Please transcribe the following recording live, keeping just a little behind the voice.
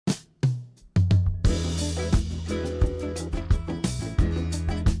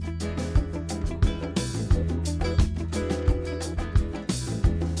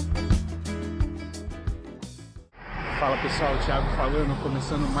Fala pessoal, Thiago falando,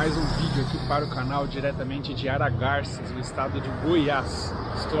 começando mais um vídeo aqui para o canal diretamente de Aragarças, no estado de Goiás.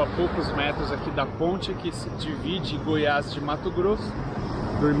 Estou a poucos metros aqui da ponte que se divide Goiás de Mato Grosso.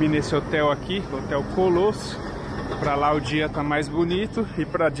 Dormi nesse hotel aqui, Hotel Colosso. Para lá o dia tá mais bonito e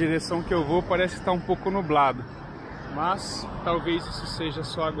para a direção que eu vou parece que está um pouco nublado. Mas talvez isso seja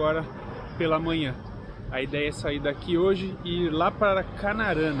só agora pela manhã. A ideia é sair daqui hoje e ir lá para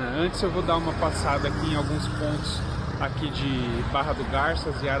Canarana. Antes eu vou dar uma passada aqui em alguns pontos aqui de Barra do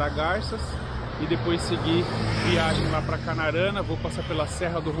Garças e Aragarças e depois seguir viagem lá para Canarana. Vou passar pela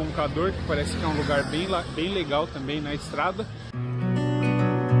Serra do Roncador, que parece que é um lugar bem legal também na estrada.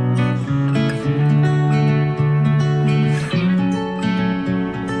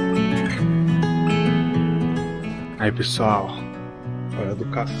 Aí pessoal, hora do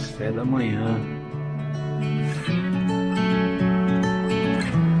café da manhã.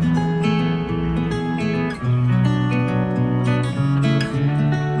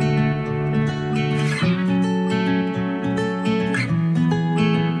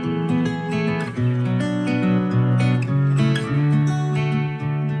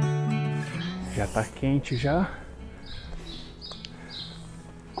 Já tá quente já.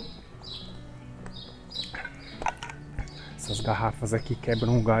 Essas garrafas aqui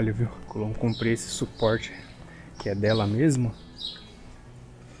quebram um galho, viu? Comprei esse suporte que é dela mesmo.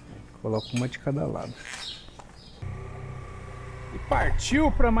 Coloco uma de cada lado. E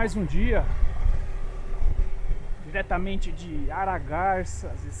partiu para mais um dia. Diretamente de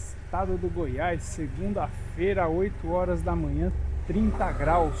Aragarças, estado do Goiás, segunda-feira, 8 horas da manhã, 30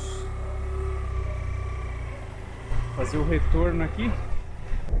 graus. Fazer o retorno aqui.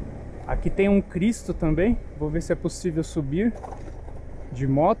 Aqui tem um Cristo também. Vou ver se é possível subir de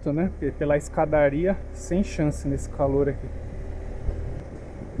moto, né? Pela escadaria, sem chance nesse calor aqui.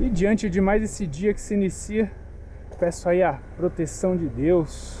 E diante de mais esse dia que se inicia, peço aí a proteção de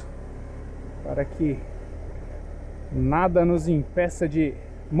Deus para que nada nos impeça de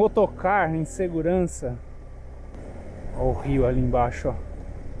motocar em segurança. Olha o rio ali embaixo, ó.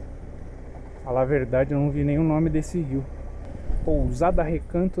 Falar a verdade, eu não vi nenhum nome desse rio. Pousada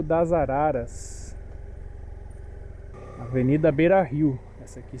Recanto das Araras, Avenida Beira Rio,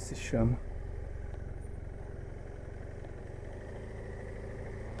 essa aqui se chama.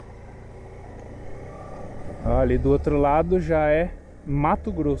 Ali do outro lado já é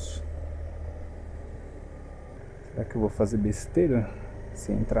Mato Grosso. Será que eu vou fazer besteira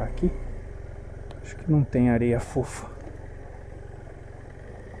se entrar aqui? Acho que não tem areia fofa.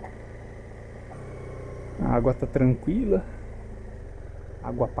 A água tá tranquila.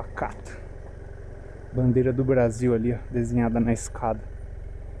 Água pacata. Bandeira do Brasil ali, ó, desenhada na escada.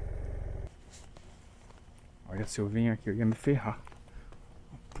 Olha, se eu venho aqui eu ia me ferrar.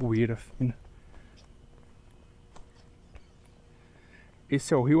 Poeira fina.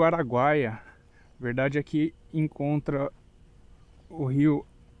 Esse é o rio Araguaia. Na verdade aqui encontra o rio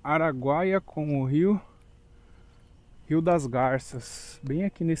Araguaia com o rio das Garças. Bem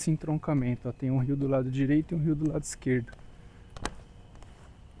aqui nesse entroncamento, ó, tem um rio do lado direito e um rio do lado esquerdo.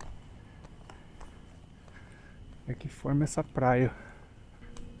 É que forma essa praia.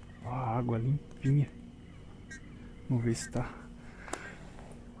 Ó, a água limpinha. Vamos ver se tá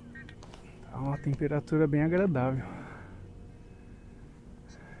uma temperatura bem agradável.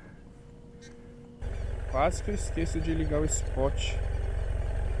 Quase que eu esqueço de ligar o spot.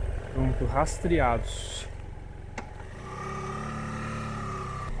 Pronto, rastreados.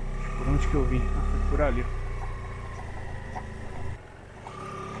 Por onde que eu vim? Ah, foi por ali.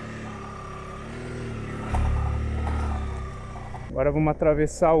 Agora vamos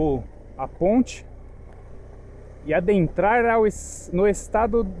atravessar a ponte e adentrar no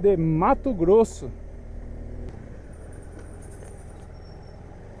estado de Mato Grosso.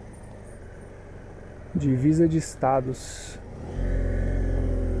 Divisa de estados.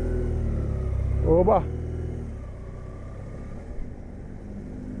 Oba!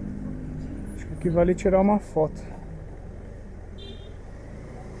 Acho que aqui vale tirar uma foto.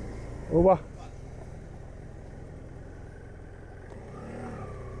 Oba!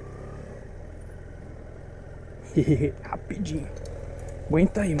 Rapidinho.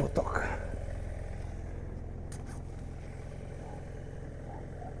 Aguenta aí, motoca.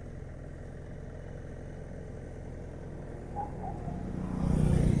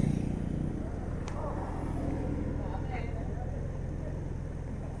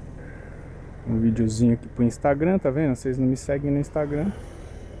 Um videozinho aqui pro Instagram, tá vendo? Vocês não me seguem no Instagram.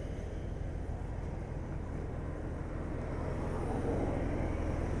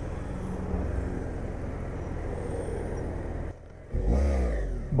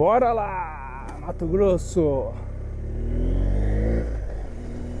 Bora lá, Mato Grosso!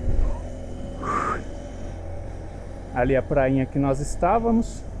 Ali a prainha que nós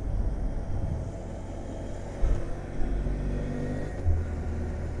estávamos.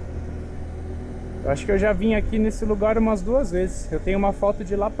 Eu acho que eu já vim aqui nesse lugar umas 2 vezes. Eu tenho uma foto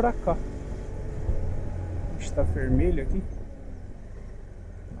de lá pra cá. Está vermelho aqui.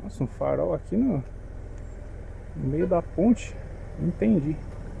 Nossa, um farol aqui no meio da ponte. Não entendi.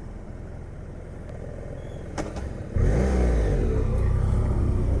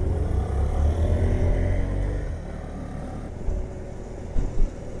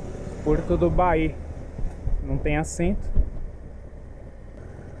 Porto do Bahia. Não tem assento.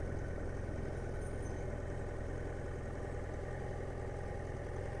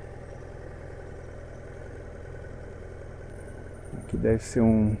 Aqui deve ser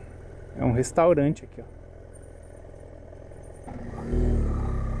um restaurante aqui, ó.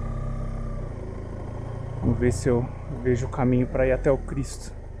 Vamos ver se eu vejo o caminho para ir até o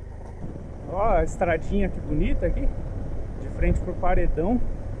Cristo. Ó, a estradinha que bonita aqui, de frente pro paredão.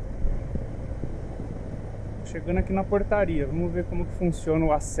 Chegando aqui na portaria, vamos ver como que funciona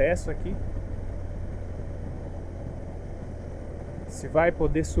o acesso aqui. Se vai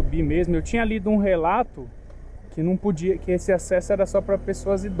poder subir mesmo. Eu tinha lido um relato que não podia, que esse acesso era só para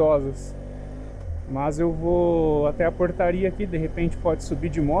pessoas idosas. Mas eu vou até a portaria aqui, de repente pode subir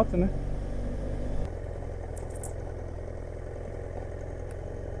de moto, né?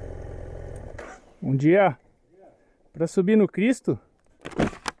 Bom dia. Para subir no Cristo? De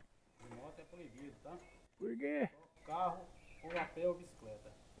moto é proibido, tá? Por quê? Carro, ou a pé ou bicicleta.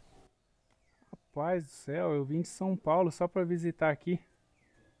 Rapaz do céu, eu vim de São Paulo só para visitar aqui.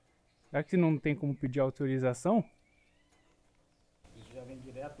 Será que não tem como pedir autorização? Isso já vem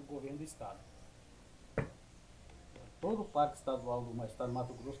direto do governo do estado. Todo o parque estadual do estado do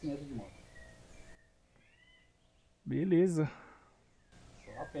Mato Grosso tem essa de moto. Beleza.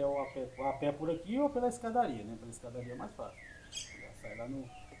 Só a pé por aqui ou pela escadaria, né? Pela escadaria é mais fácil. Já sai lá no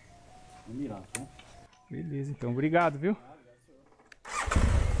mirante, né? Beleza, então. Obrigado, viu?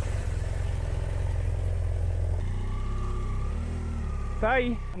 Tá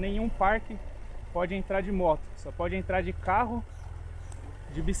aí. Nenhum parque pode entrar de moto. Só pode entrar de carro,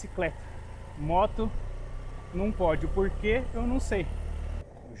 de bicicleta. Moto não pode. O porquê eu não sei.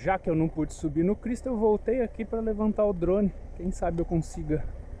 Já que eu não pude subir no Cristo, eu voltei aqui para levantar o drone. Quem sabe eu consiga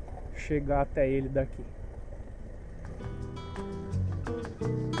chegar até ele daqui.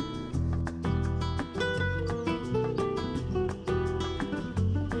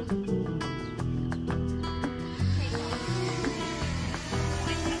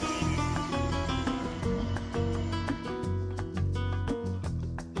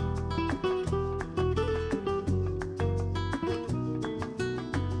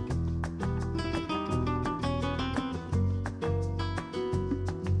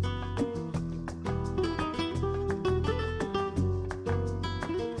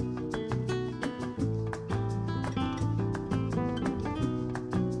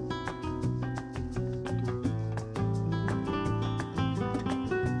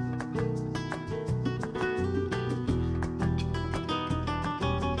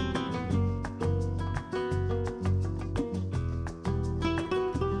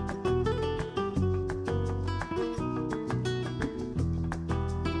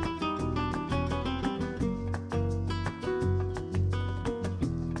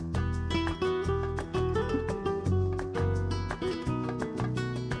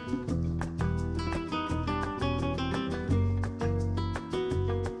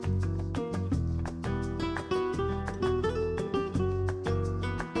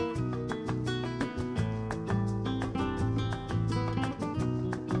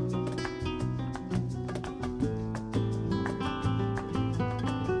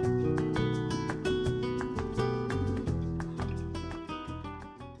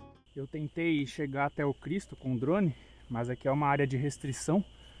 Eu tentei chegar até o Cristo com o drone, mas aqui é uma área de restrição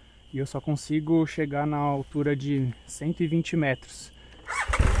e eu só consigo chegar na altura de 120 metros.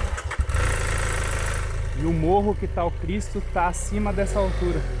 E o morro que está o Cristo está acima dessa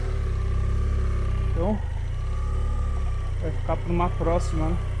altura. Então vai ficar para uma próxima,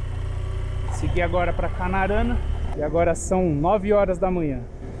 né? Segui agora para Canarana e agora são 9 horas da manhã.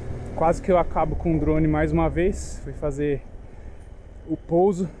 Quase que eu acabo com o drone mais uma vez. Fui fazer o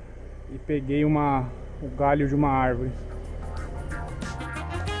pouso e peguei o galho de uma árvore.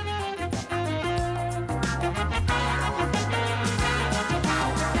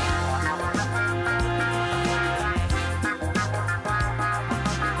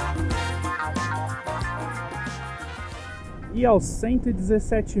 E aos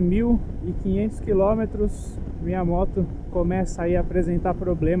 117.500 quilômetros, minha moto começa aí a apresentar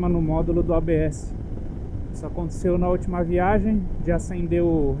problema no módulo do ABS. Isso aconteceu na última viagem,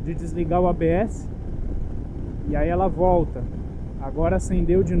 de desligar o ABS. E aí ela volta. Agora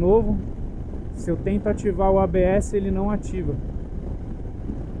acendeu de novo. Se eu tento ativar o ABS, ele não ativa.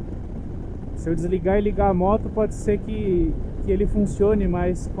 Se eu desligar e ligar a moto, pode ser que ele funcione,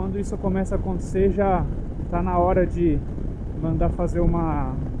 mas quando isso começa a acontecer, já está na hora de mandar fazer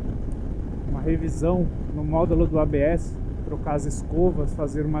uma revisão no módulo do ABS, trocar as escovas,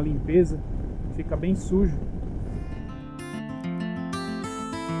 fazer uma limpeza. Fica bem sujo.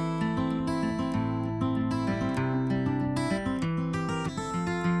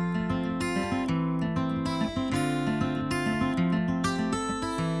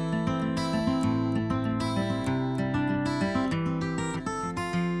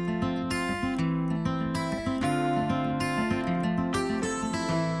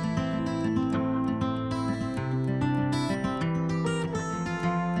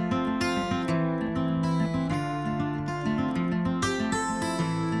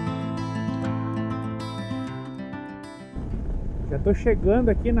 Já tô chegando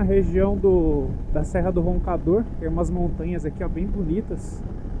aqui na região da Serra do Roncador. Tem umas montanhas aqui, ó, bem bonitas.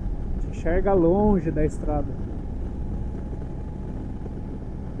 A gente enxerga longe da estrada.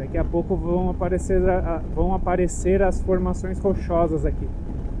 Daqui a pouco vão aparecer as formações rochosas aqui.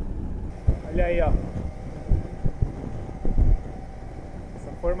 Olha aí, ó.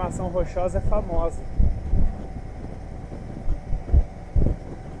 Essa formação rochosa é famosa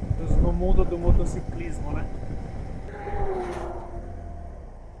no mundo do motociclismo, né?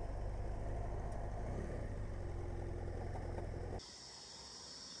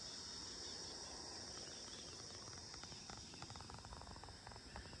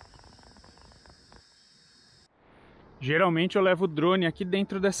 Geralmente eu levo o drone aqui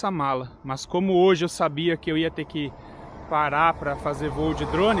dentro dessa mala, mas como hoje eu sabia que eu ia ter que parar para fazer voo de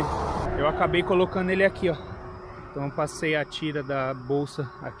drone, eu acabei colocando ele aqui, ó. Então eu passei a tira da bolsa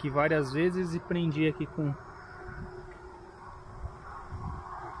aqui várias vezes e prendi aqui com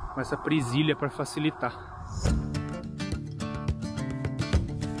essa presilha para facilitar.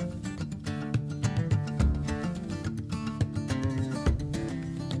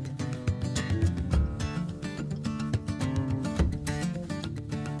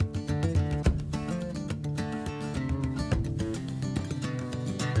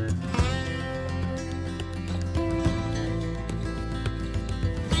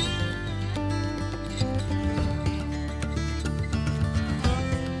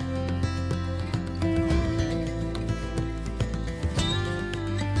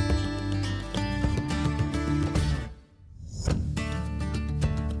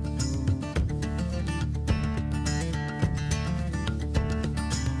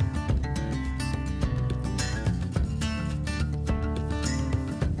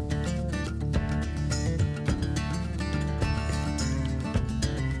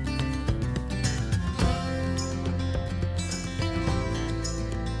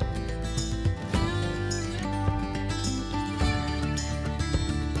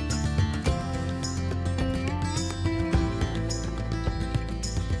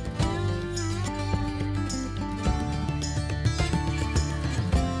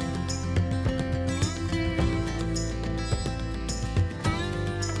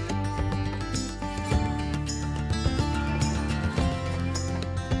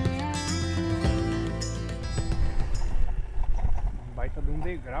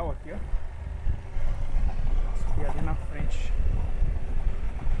 Degrau aqui, ó. E ali na frente.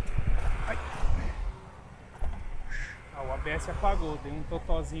 Ai. Ah, o ABS apagou. Dei um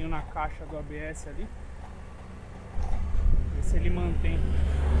totozinho na caixa do ABS ali. Ver se ele mantém.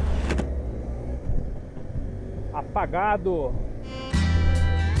 Apagado.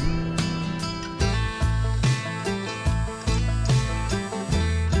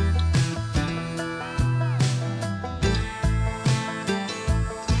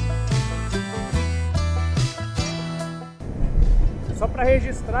 Só para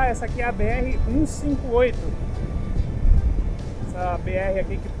registrar, essa aqui é a BR-158. Essa BR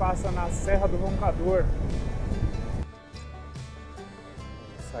aqui que passa na Serra do Roncador.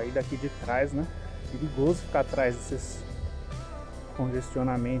 Sair daqui de trás, né? Perigoso ficar atrás desses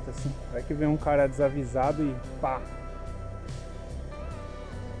congestionamentos assim. Vai que vem um cara desavisado e pá.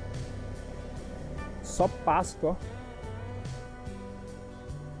 Só pasto, ó.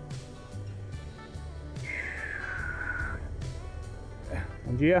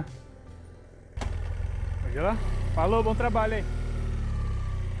 Bom dia. Bom dia lá. Falou, bom trabalho aí.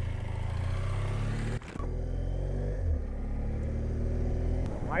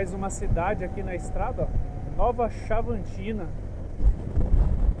 Mais uma cidade aqui na estrada, ó. Nova Chavantina.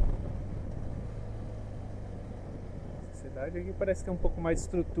 verdade aqui parece ter um pouco mais de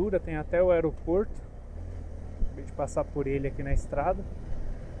estrutura, tem até o aeroporto. Acabei de passar por ele aqui na estrada.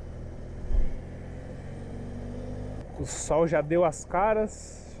 O sol já deu as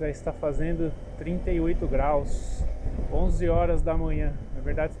caras, já está fazendo 38 graus, 11 horas da manhã, na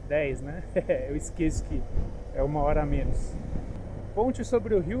verdade 10, né? Eu esqueço que é 1 hora a menos. Ponte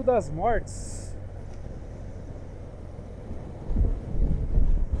sobre o Rio das Mortes.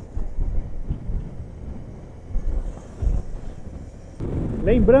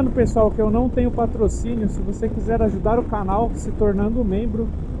 Lembrando, pessoal, que eu não tenho patrocínio. Se você quiser ajudar o canal se tornando membro,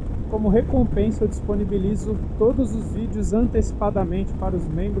 como recompensa eu disponibilizo todos os vídeos antecipadamente para os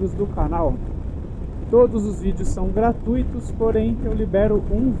membros do canal. Todos os vídeos são gratuitos, porém eu libero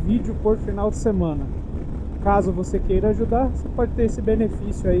um vídeo por final de semana. Caso você queira ajudar, você pode ter esse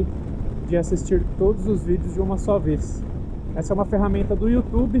benefício aí de assistir todos os vídeos de uma só vez. Essa é uma ferramenta do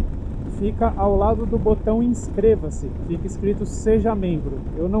YouTube. Fica ao lado do botão inscreva-se, fica escrito seja membro.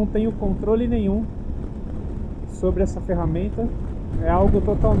 Eu não tenho controle nenhum sobre essa ferramenta, é algo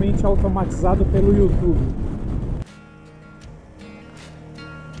totalmente automatizado pelo YouTube.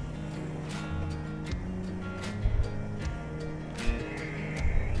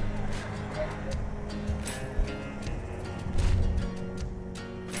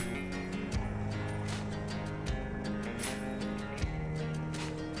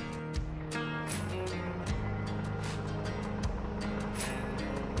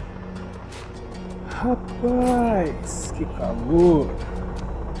 Rapaz, que calor!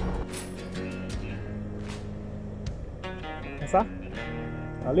 Começar?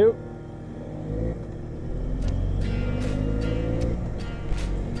 Valeu!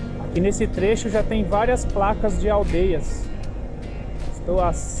 Aqui nesse trecho já tem várias placas de aldeias. Estou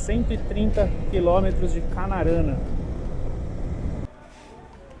a 130 quilômetros de Canarana.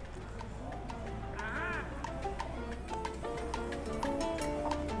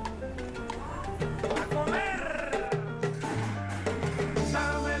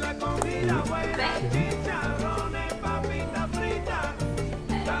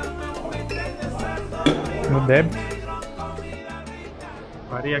 No débito.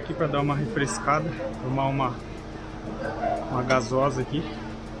 Parei aqui para dar uma refrescada, tomar uma gasosa aqui.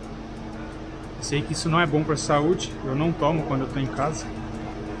 Sei que isso não é bom para a saúde, eu não tomo quando eu estou em casa,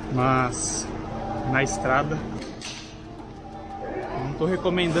 mas na estrada não estou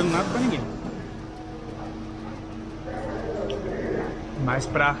recomendando nada para ninguém. Mas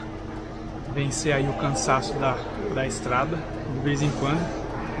para vencer aí o cansaço da estrada, de vez em quando,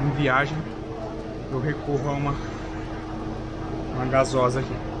 em viagem, eu recorro a uma gasosa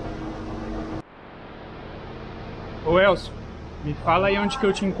aqui. Ô Elcio, me fala aí onde que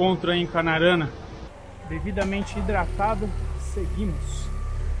eu te encontro aí em Canarana. Devidamente hidratado, seguimos.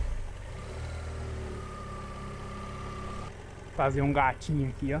 Vou fazer um gatinho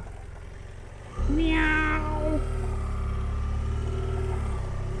aqui, ó. Miau!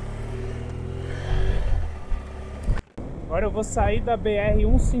 Agora eu vou sair da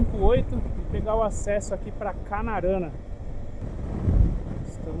BR-158 e pegar o acesso aqui para Canarana.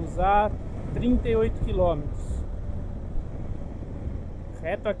 Estamos a 38 quilômetros.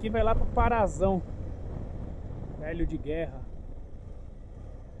 Reto aqui vai lá para o Parazão, velho de guerra.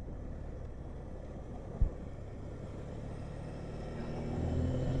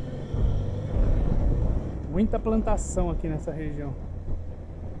 Muita plantação aqui nessa região.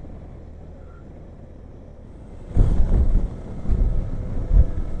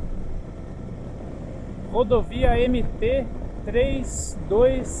 Rodovia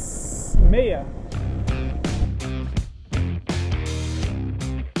MT-326.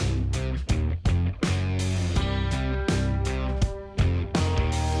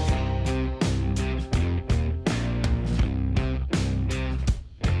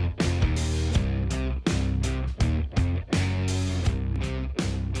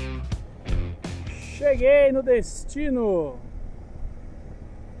 Cheguei no destino!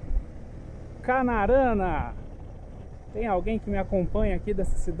 Canarana! Tem alguém que me acompanha aqui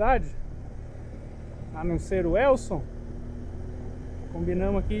dessa cidade? A não ser o Elson?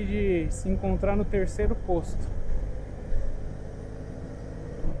 Combinamos aqui de se encontrar no terceiro posto.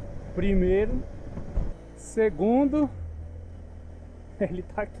 Primeiro. Segundo. Ele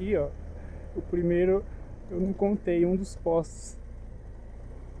tá aqui, ó. O primeiro eu não contei, um dos postos.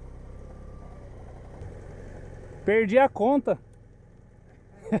 Perdi a conta.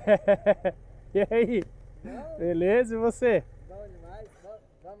 E aí? Não. Beleza, e você? Bom demais.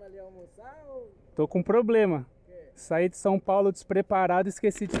 Vamos ali almoçar ou... Tô com um problema. quê? Saí de São Paulo despreparado e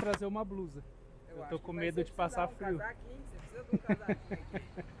esqueci de trazer uma blusa. Eu tô com medo de passar frio. Você precisa de um casaquinho aqui.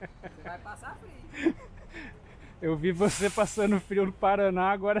 Você vai passar frio. Eu vi você passando frio no Paraná,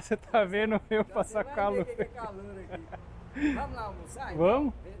 agora você tá vendo eu passar calor. Que é calor aqui. Vamos lá almoçar?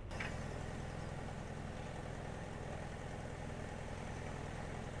 Vamos?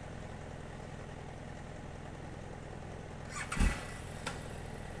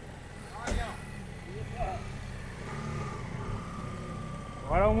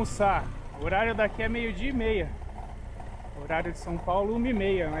 Bora almoçar. O horário daqui é 12h30. O horário de São Paulo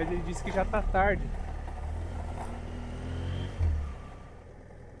 1h30, mas ele disse que já tá tarde.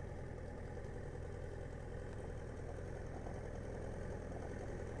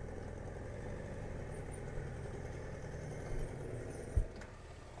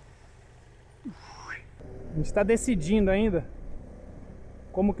 A gente está decidindo ainda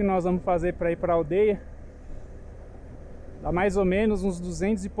como que nós vamos fazer para ir para a aldeia. Dá mais ou menos uns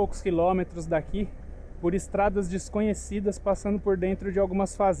 200 e poucos quilômetros daqui, por estradas desconhecidas, passando por dentro de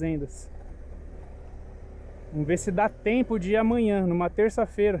algumas fazendas. Vamos ver se dá tempo de ir amanhã, numa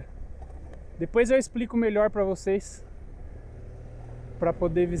terça-feira. Depois eu explico melhor para vocês. Para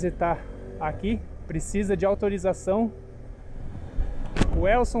poder visitar aqui, precisa de autorização. O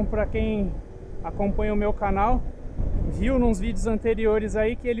Elson, para quem acompanha o meu canal, viu nos vídeos anteriores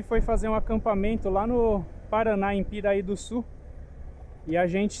aí que ele foi fazer um acampamento lá no Paraná, em Piraí do Sul, e a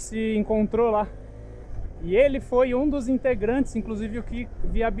gente se encontrou lá. E ele foi um dos integrantes, inclusive o que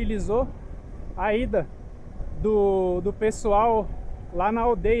viabilizou a ida do pessoal lá na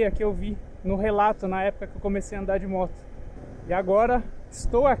aldeia, que eu vi no relato na época que eu comecei a andar de moto. E agora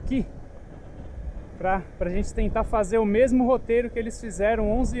estou aqui pra gente tentar fazer o mesmo roteiro que eles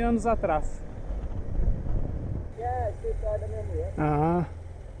fizeram 11 anos atrás. É, escritório da minha mulher. Ah.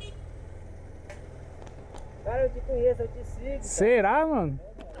 Cara, eu te conheço, eu te sigo. Cara. Será, mano?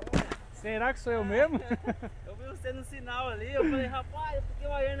 Será que sou eu mesmo? Eu vi você no sinal ali, eu falei, rapaz, eu fiquei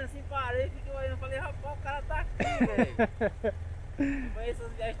olhando assim, parei, fiquei olhando, falei, rapaz, o cara tá aqui, velho. Foi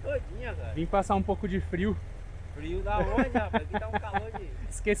essas viagens todinhas, cara. Vim passar um pouco de frio. Frio da onde, rapaz? Aqui tá um calor de...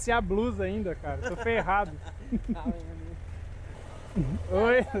 Esqueci a blusa ainda, cara. Tô ferrado.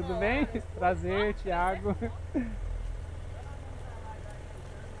 Oi, tudo bem? Prazer, Thiago.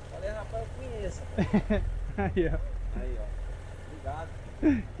 Falei, rapaz, eu conheço. Aí, ó. Aí, ó. Obrigado.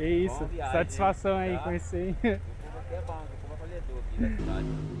 Que isso, Viagem, satisfação aí, tá? conhecer. O povo aqui é bom, o povo é acolhedor aqui da cidade.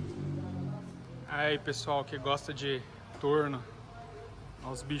 Aí, pessoal que gosta de torno,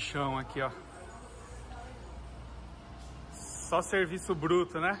 olha os bichão aqui, ó. Só serviço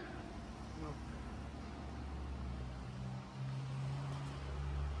bruto, né?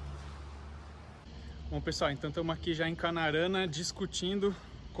 Bom, pessoal, então estamos aqui já em Canarana discutindo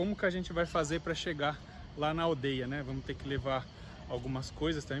como que a gente vai fazer para chegar lá na aldeia, né? Vamos ter que levar algumas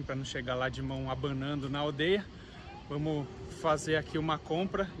coisas também para não chegar lá de mão abanando na aldeia. Vamos fazer aqui uma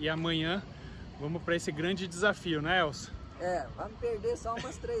compra e amanhã vamos para esse grande desafio, né, Elson? É, vamos perder só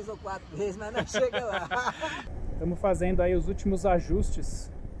umas 3 ou 4 vezes, mas não chega lá. Estamos fazendo aí os últimos ajustes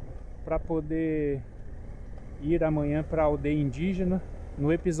para poder ir amanhã para a aldeia indígena.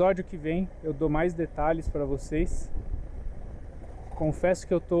 No episódio que vem eu dou mais detalhes para vocês. Confesso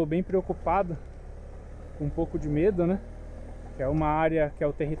que eu estou bem preocupado, com um pouco de medo, né? Que é uma área que é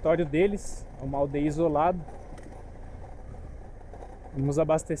o território deles, é uma aldeia isolada. Vamos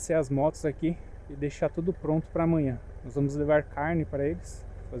abastecer as motos aqui e deixar tudo pronto para amanhã. Nós vamos levar carne para eles,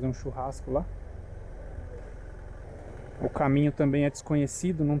 fazer um churrasco lá. O caminho também é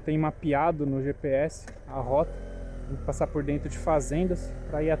desconhecido, não tem mapeado no GPS a rota. Vamos passar por dentro de fazendas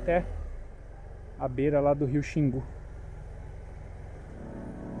para ir até a beira lá do rio Xingu.